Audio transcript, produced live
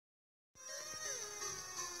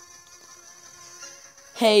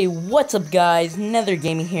Hey, what's up guys?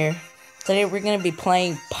 Nethergaming here. Today we're gonna be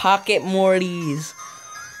playing Pocket Mortys.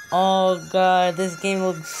 Oh god, this game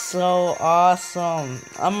looks so awesome.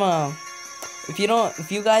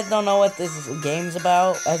 If you guys don't know what this game's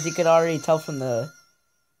about, as you could already tell from the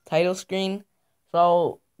title screen.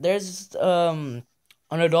 So there's on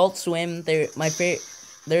Adult Swim,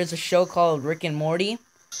 there's a show called Rick and Morty.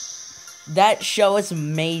 That show is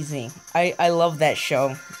amazing. I love that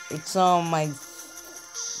show. It's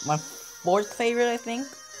my fourth favorite, I think.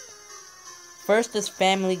 First is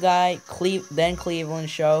Family Guy, then Cleveland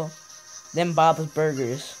Show, then Bob's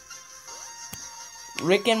Burgers.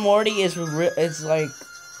 Rick and Morty is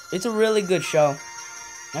it's a really good show.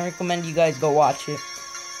 I recommend you guys go watch it.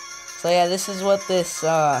 So yeah, this is what this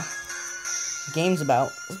game's about.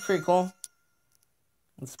 It's pretty cool.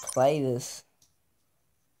 Let's play this.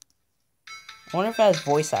 I wonder if it has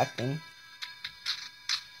voice acting.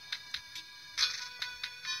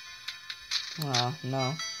 Oh,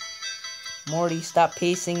 no. Morty, stop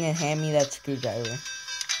pacing and hand me that screwdriver.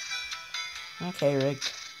 Okay, Rick.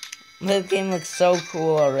 This game looks so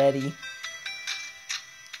cool already.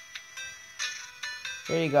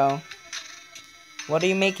 Here you go. What are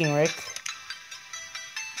you making, Rick?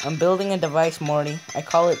 I'm building a device, Morty. I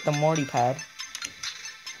call it the Morty Pad.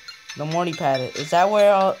 The Morty Pad. Is that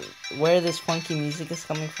where this funky music is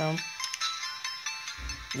coming from?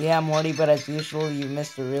 Yeah, Morty, but as usual, you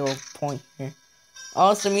missed the real point here.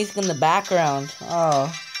 Oh, it's the music in the background. Oh.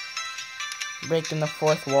 Breaking the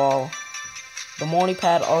fourth wall. The Morty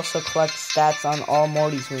Pad also collects stats on all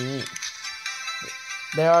Mortys we meet.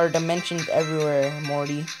 There are dimensions everywhere,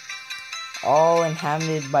 Morty. All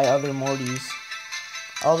inhabited by other Mortys.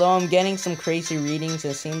 Although I'm getting some crazy readings,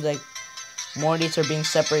 it seems like Mortys are being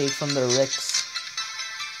separated from their Ricks.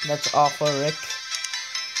 That's awful, Rick.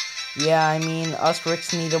 Yeah, I mean, us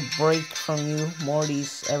Ricks need a break from you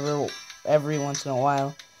Mortys every once in a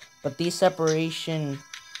while. But these separation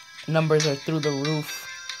numbers are through the roof.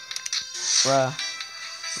 Bruh.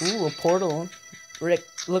 Ooh, a portal. Rick,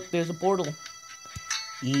 look, there's a portal.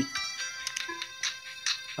 Yeet.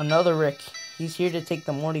 Another Rick. He's here to take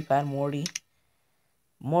the Morty Pad, Morty.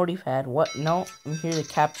 Morty Pad? What? No, I'm here to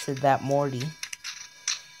capture that Morty.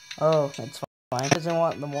 Oh, that's fine. He doesn't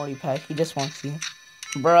want the Morty Pad. He just wants you.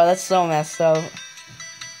 Bro, that's so messed up.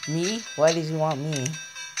 Me? Why does he want me?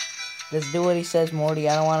 Just do what he says, Morty.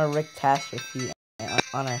 I don't want a Rick catastrophe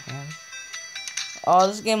on our hands. Oh,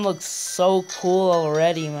 this game looks so cool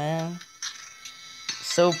already, man.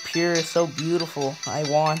 So pure, so beautiful.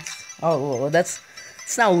 Oh, well, that's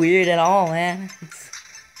it's not weird at all, man. It's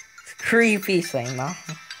creepy thing, no?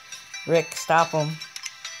 Rick, stop him.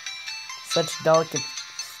 Such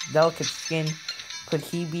delicate skin. Could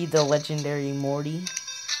he be the legendary Morty?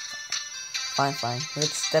 Fine. Rick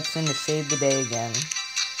steps in to save the day again.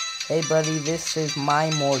 Hey, buddy, this is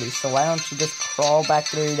my Morty, so why don't you just crawl back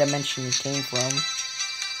to the dimension you came from?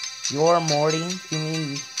 You're Morty? You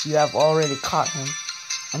mean you have already caught him?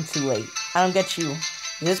 I'm too late. I don't get you.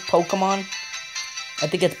 Is this Pokemon? I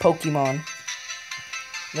think it's Pokemon.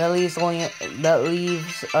 That leaves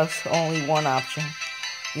us only one option.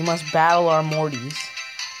 We must battle our Mortys.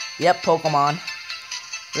 Yep, Pokemon.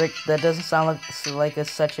 Rick, that doesn't sound like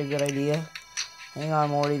such a good idea. Hang on,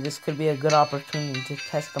 Morty. This could be a good opportunity to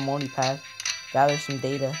test the Morty Pad. Gather some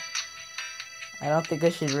data. I don't think I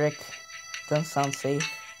should, Rick. Doesn't sound safe.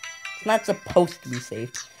 It's not supposed to be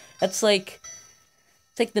safe. It's like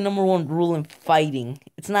the #1 rule in fighting.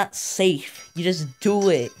 It's not safe. You just do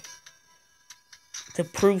it to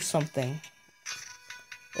prove something.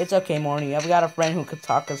 It's okay, Morty. I've got a friend who could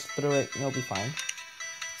talk us through it. You'll be fine.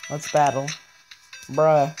 Let's battle.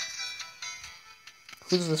 Bruh.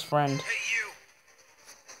 Who's this friend? Hey, you.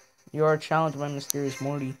 You are challenged by Mysterious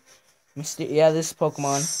Morty. Yeah, this is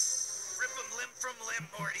Pokemon. Rip 'em limb from limb,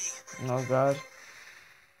 Morty. Oh, God.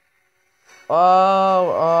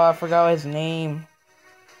 Oh, I forgot his name.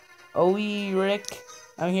 Oi, Rick.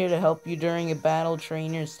 I'm here to help you during a battle.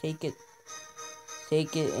 Trainers take it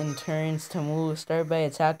in turns to move. Start by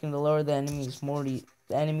attacking to lower the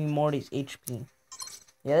enemy Morty's HP.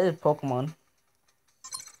 Yeah, this is Pokemon.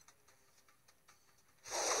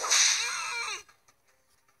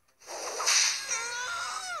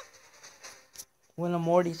 When a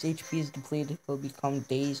Morty's HP is depleted, he'll become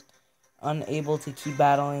dazed, unable to keep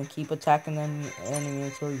battling. Keep attacking the enemy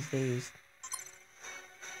until he's dazed.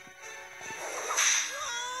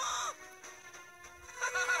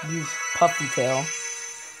 Use Puffy Tail.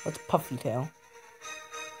 What's Puffy Tail?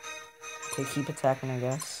 Okay, keep attacking, I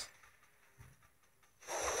guess.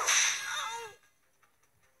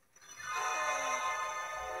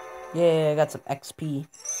 Yeah, I got some XP. Why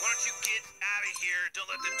don't you get out of here? Don't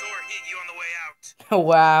let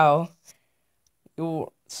Wow.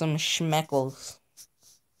 Ooh, some schmeckles.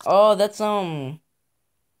 Oh, that's the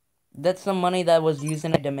money that was used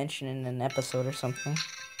in a dimension in an episode or something.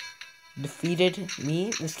 Defeated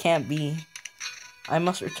me? This can't be. I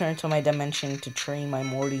must return to my dimension to train my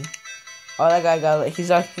Morty. Oh, that guy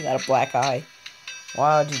he's already got a black eye.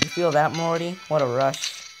 Wow, did you feel that, Morty? What a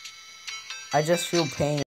rush. I just feel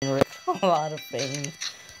pain, Rick. A lot of pain.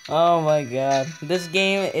 Oh my god. This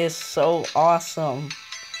game is so awesome.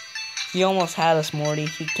 He almost had us, Morty.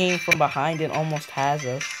 He came from behind and almost has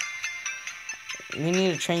us. We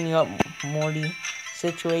need to train you up, Morty.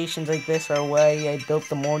 Situations like this are why I built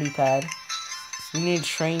the Morty pad. We need to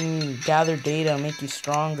train you, gather data, make you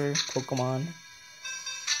stronger, Pokemon.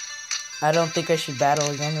 I don't think I should battle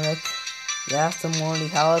again, Rick. You asked him, Morty,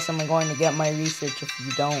 how else am I going to get my research if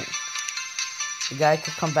you don't? The guy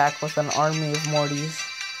could come back with an army of Mortys.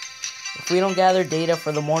 If we don't gather data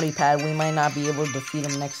for the Morty pad, we might not be able to defeat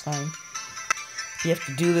him next time. You have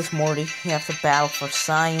to do this, Morty. You have to battle for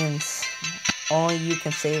science. Only you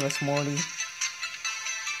can save us, Morty.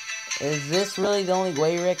 Is this really the only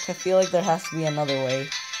way, Rick? I feel like there has to be another way.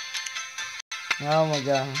 Oh my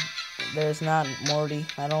god. There's not, Morty.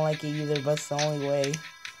 I don't like it either, but it's the only way.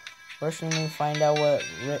 First, we need to find out what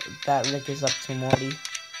Rick is up to, Morty.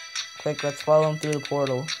 Quick, let's follow him through the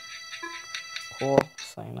portal. Cool.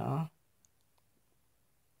 Sign off.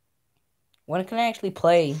 When can I actually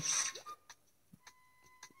play?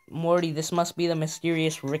 Morty, this must be the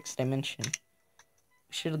mysterious Rick's dimension.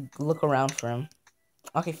 We should look around for him.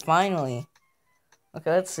 Okay, finally.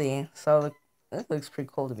 Okay, let's see. So, this looks pretty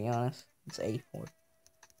cool, to be honest. It's A for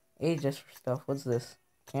A just for stuff. What's this?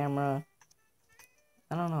 Camera.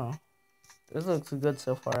 I don't know. This looks good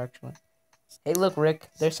so far, actually. Hey, look, Rick.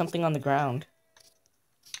 There's something on the ground.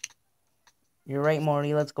 You're right,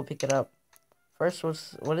 Morty. Let's go pick it up. First,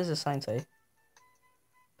 what does the sign say?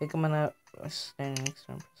 Pick him up. Standing next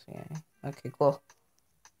to him. Okay, cool.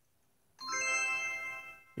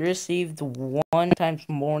 You received 1 times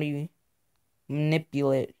Morty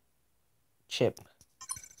manipulate chip.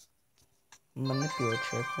 Manipulate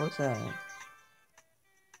chip? What's that?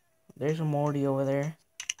 There's a Morty over there.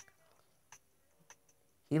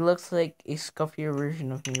 He looks like a scuffier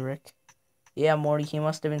version of me, Rick. Yeah, Morty, he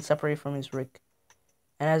must have been separated from his Rick.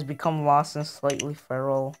 And has become lost and slightly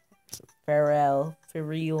feral. Febreze.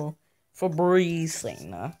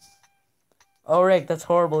 Nah. Oh, Rick, that's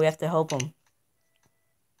horrible. We have to help him.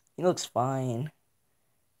 He looks fine.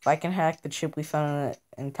 If I can hack the chip we found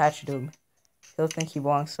and attach it to him, he'll think he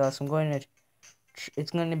belongs to us.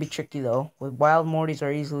 It's going to be tricky, though. With wild Mortys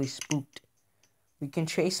are easily spooked. We can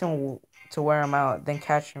chase him to wear him out, then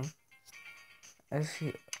catch him.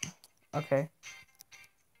 Okay.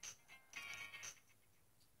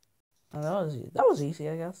 Oh, that was easy,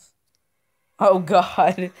 I guess. Oh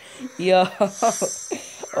god. Yo.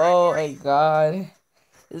 Oh my god.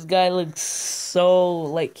 This guy looks so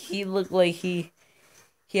like he looked like he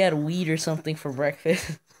had weed or something for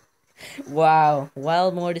breakfast. Wow.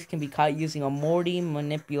 Wild Mortys can be caught using a Morty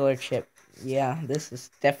manipulator chip. Yeah, this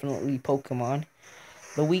is definitely Pokemon.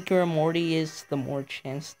 The weaker a Morty is, the more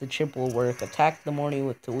chance the chip will work. Attack the Morty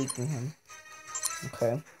to weaken him.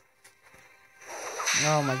 Okay.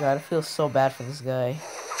 Oh my god, I feel so bad for this guy.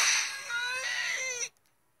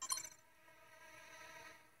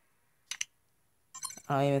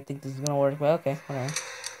 I don't even think this is gonna work, but okay, whatever.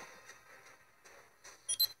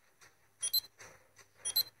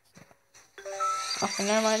 Okay,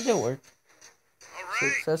 never mind, it did work.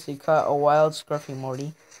 Successfully caught a wild Scruffy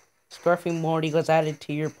Morty. Scruffy Morty was added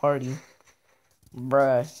to your party.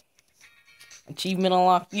 Bruh. Achievement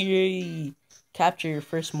unlocked. Yay! Capture your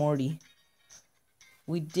first Morty.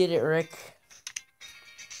 We did it, Rick.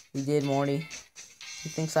 We did, Morty. He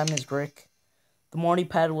thinks I'm his Rick. The Morty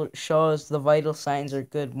pad will show us the vital signs are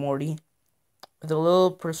good, Morty. With a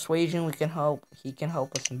little persuasion, he can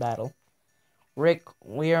help us in battle. Rick,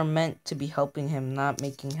 we are meant to be helping him, not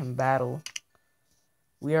making him battle.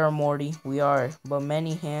 We are Morty, we are, but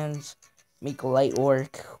many hands make light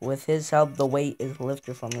work. With his help, the weight is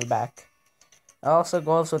lifted from your back. It also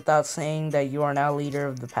goes without saying that you are now leader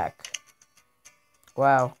of the pack.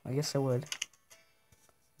 Wow, I guess I would.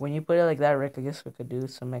 When you put it like that, Rick, I guess we could do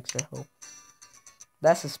some extra help.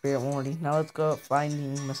 That's the spirit, Morty. Now let's go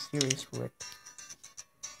finding mysterious Rick.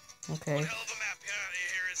 Okay. One hell of a map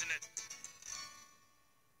here, isn't it?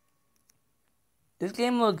 This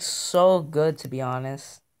game looks so good, to be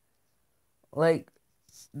honest. Like,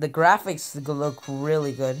 the graphics look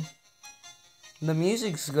really good. The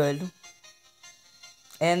music's good.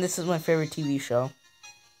 And this is my favorite TV show.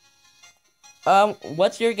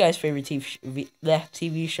 What's your guys' favorite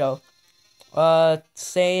TV show?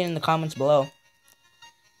 Say in the comments below.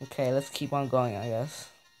 Okay, let's keep on going, I guess.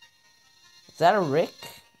 Is that a Rick?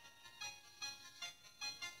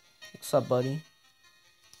 What's up, buddy?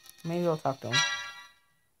 Maybe I'll talk to him.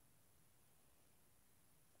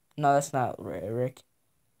 No, that's not Rick.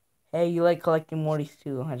 Hey, you like collecting mortys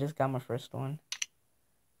too. I just got my first one.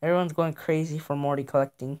 Everyone's going crazy for morty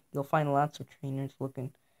collecting. You'll find lots of trainers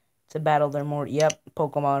looking to battle their morty. Yep,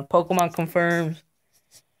 Pokemon. Pokemon confirms.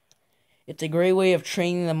 It's a great way of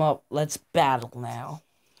training them up. Let's battle now.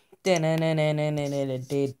 What do you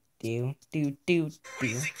think you're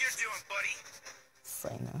doing, buddy?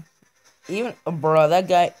 Signa. Even, bro, that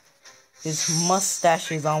guy, his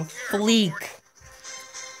mustache is on fleek.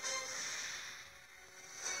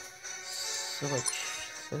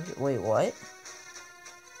 Switch. Wait, what?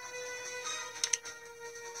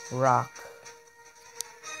 Rock.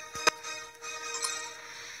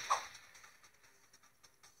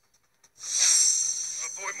 Oh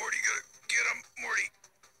boy, Morty, gotta get him, Morty.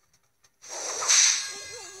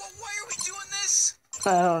 Why are we doing this?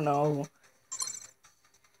 I don't know.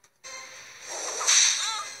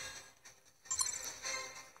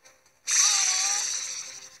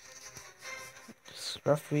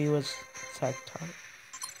 Scruffy was attacked.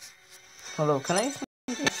 Hold up, can I use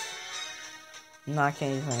this? No, I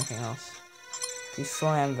can't use anything else. He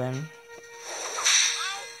slammed them.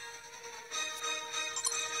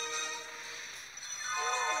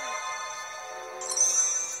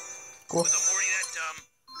 Cool. With a Morty that dumb,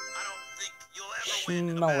 I don't think you'll ever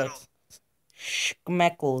win a battle.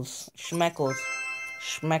 Schmeckles.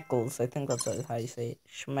 I think that's how you say it.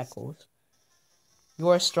 Schmeckles. You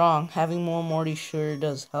are strong. Having more Morty sure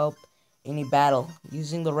does help any battle.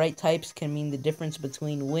 Using the right types can mean the difference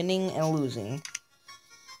between winning and losing.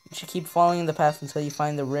 You should keep following the path until you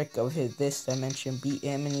find the Rick of this dimension. Beat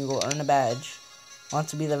him and you will earn a badge. Want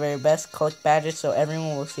to be the very best? Collect badges so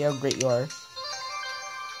everyone will see how great you are.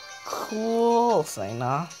 Cool. Say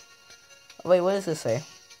nah. Wait, what does this say?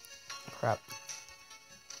 Crap.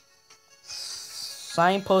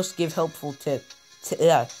 Signposts give helpful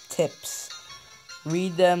tips.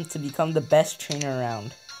 Read them to become the best trainer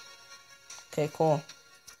around. Okay, cool.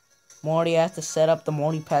 Morty has to set up the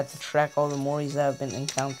Morty pad to track all the Mortys that have been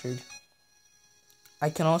encountered. I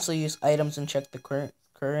can also use items and check the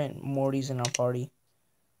current Mortys in our party.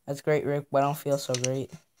 That's great, Rick, but I don't feel so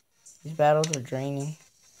great. These battles are draining.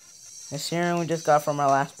 The serum we just got from our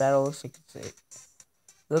last battle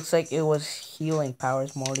looks like it was healing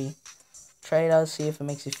powers, Morty. Try it out, see if it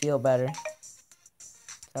makes you feel better.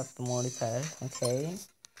 Tap the Morty pad. Okay.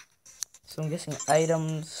 So I'm guessing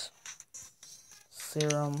items,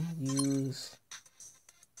 serum, use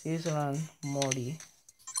it on Morty.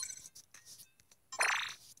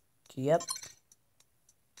 Yep.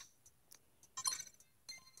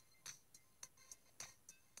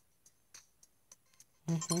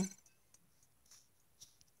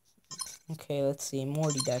 Okay, let's see.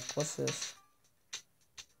 Morty deck. What's this?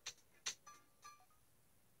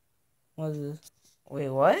 What is this? Wait,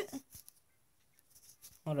 what?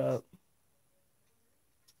 Hold up.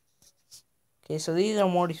 Okay, so these are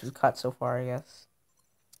Mortys we've caught so far, I guess.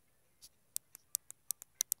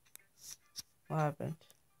 What happened?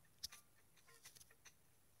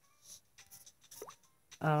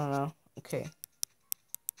 I don't know. Okay.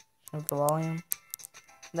 Turn up the volume.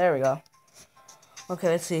 There we go. Okay,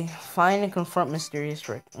 let's see. Find and confront Mysterious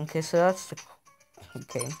Rick. Okay, so that's the...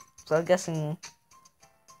 Okay. So I'm guessing...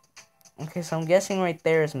 Okay, so I'm guessing right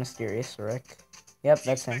there is Mysterious Rick. Yep,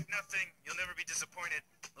 that's him. Nothing. You'll never be disappointed.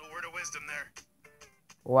 Little word of wisdom there.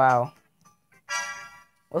 Wow.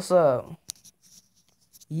 What's up?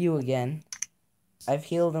 You again. I've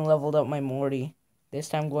healed and leveled up my Morty. This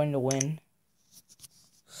time I'm going to win.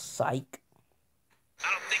 Psych.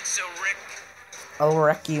 I don't think so, Rick. I'll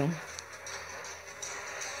wreck you. Rip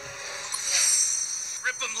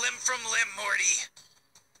him limb from limb, Morty.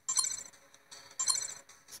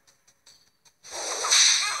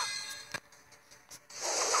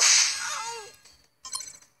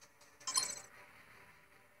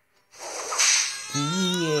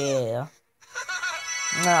 Yeah.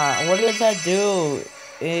 Nah, what does that do?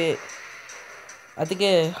 I think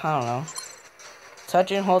I don't know.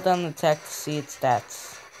 Touch and hold down the tech to see its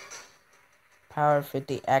stats. Power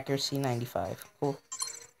 50, accuracy 95. Cool.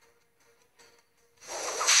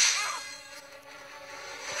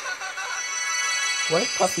 What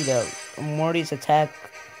if Puffy does? Morty's attack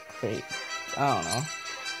rate. I don't know.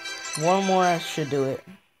 One more should do it.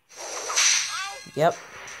 Yep.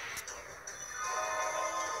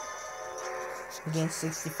 Gain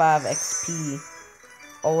 65 XP.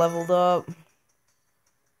 All leveled up.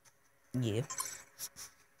 Yeah.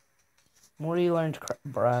 Morty learned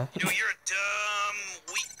bruh. You know, you're a dumb,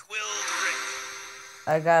 weak-willed Rick.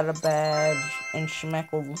 I got a badge and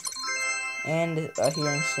schmeckles and a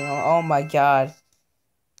hearing signal. Oh my god.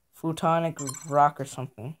 Photonic rock or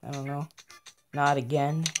something. I don't know. Not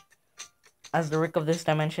again. As the Rick of this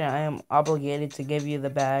dimension, I am obligated to give you the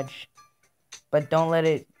badge. But don't let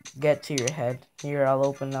it get to your head. Here, I'll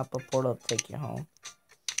open up a portal to take you home.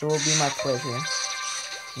 It will be my pleasure.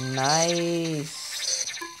 Nice.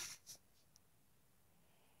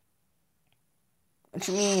 What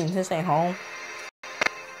you mean? This ain't home?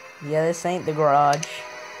 Yeah, this ain't the garage.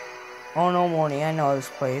 Oh no, Morty, I know this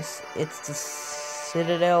place. It's the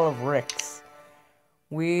Citadel of Ricks.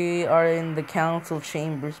 We are in the council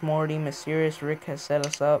chambers, Morty. Mysterious Rick has set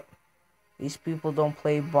us up. These people don't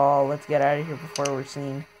play ball. Let's get out of here before we're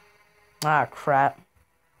seen. Ah, crap.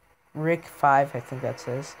 Rick 5, I think that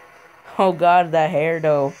says. Oh god, that hair,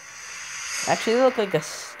 though. Actually, they look like a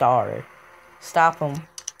star. Stop him.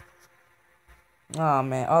 Oh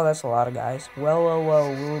man, oh, that's a lot of guys. Well,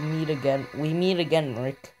 we'll meet again. We meet again,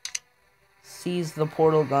 Rick. Seize the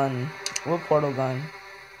portal gun. What portal gun?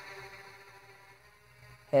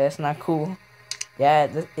 Hey, that's not cool. Yeah,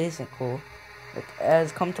 this isn't cool. It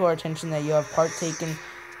has come to our attention that you have partaken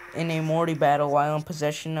in a Morty battle while in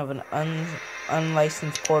possession of an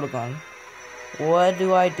unlicensed portal gun. What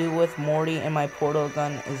do I do with Morty and my portal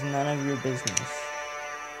gun is none of your business.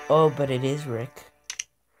 Oh, but it is, Rick.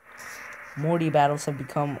 Morty battles have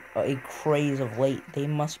become a craze of late. They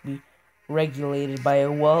must be regulated by a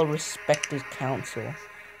well-respected council.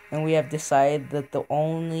 And we have decided that the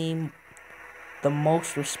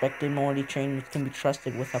most respected Morty trainers can be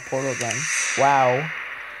trusted with a portal gun. Wow.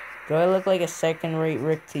 Do I look like a second-rate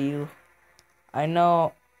Rick to you? I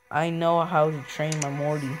know how to train my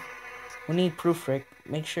Morty. We need proof, Rick.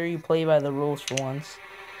 Make sure you play by the rules for once.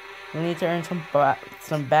 You'll need to earn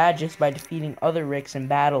some badges by defeating other Ricks in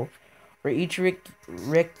battle. For each Rick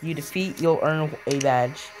you defeat, you'll earn a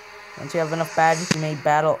badge. Once you have enough badges, you may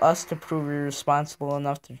battle us to prove you're responsible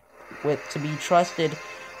enough to be trusted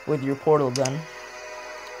with your portal gun.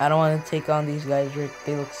 I don't want to take on these guys, Rick.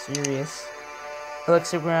 They look serious. It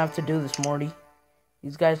looks like we're gonna have to do this, Morty.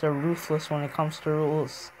 These guys are ruthless when it comes to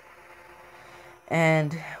rules.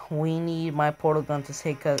 And we need my portal gun to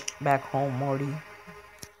take us back home, Morty.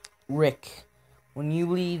 Rick, when you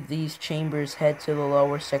leave these chambers, head to the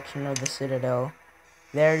lower section of the Citadel.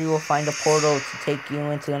 There you will find a portal to take you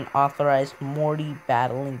into an authorized Morty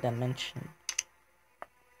battling dimension.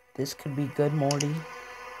 This could be good, Morty.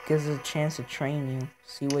 Gives us a chance to train you,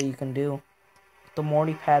 see what you can do. The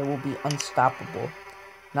Morty pad will be unstoppable.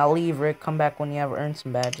 Now leave, Rick. Come back when you have earned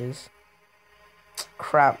some badges.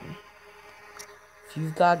 Crap. If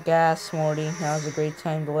you've got gas, Morty, now's a great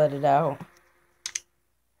time to let it out.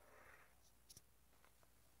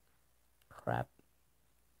 Crap.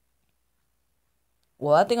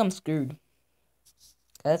 Well, I think I'm screwed.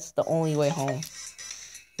 That's the only way home.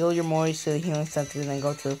 Heal your Mortys to the healing center and then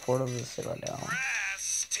go to the portal to the Citadel.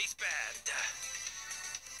 Tastes bad.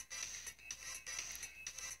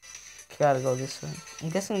 Gotta go this way. I'm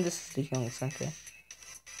guessing this is the healing center.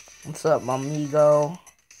 What's up, amigo?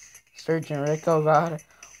 Surgeon Rick, oh god.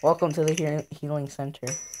 Welcome to the healing center.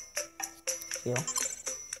 Heal.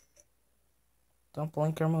 Don't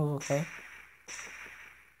blink or move, okay?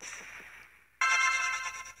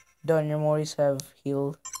 Done, your Mortys have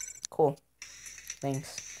healed. Cool.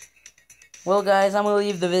 Thanks. Well, guys, I'm gonna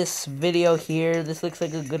leave this video here. This looks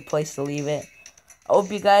like a good place to leave it. I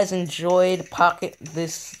hope you guys enjoyed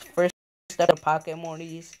this first step of Pocket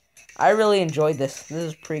Mortys. I really enjoyed this. This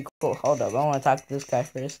is pretty cool. Hold up, I want to talk to this guy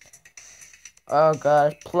first. Oh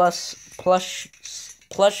god, plush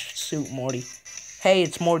suit Morty. Hey,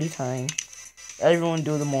 it's Morty time. Everyone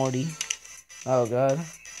do the Morty. Oh god.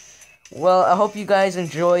 Well, I hope you guys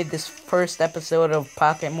enjoyed this first episode of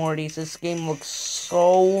Pocket Mortys. This game looks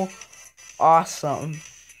so awesome.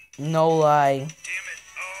 No lie. Damn it,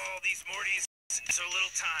 all these Mortys, so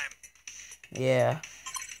little time. Yeah.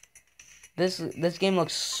 This game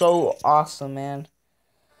looks so awesome, man.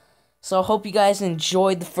 So I hope you guys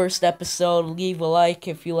enjoyed the first episode. Leave a like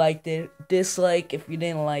if you liked it. Dislike if you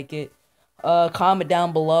didn't like it. Comment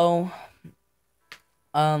down below.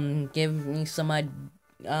 Give me some I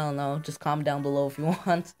don't know, just comment down below if you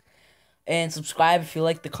want. And subscribe if you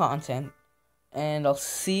like the content. And I'll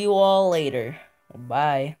see you all later.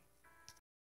 Bye.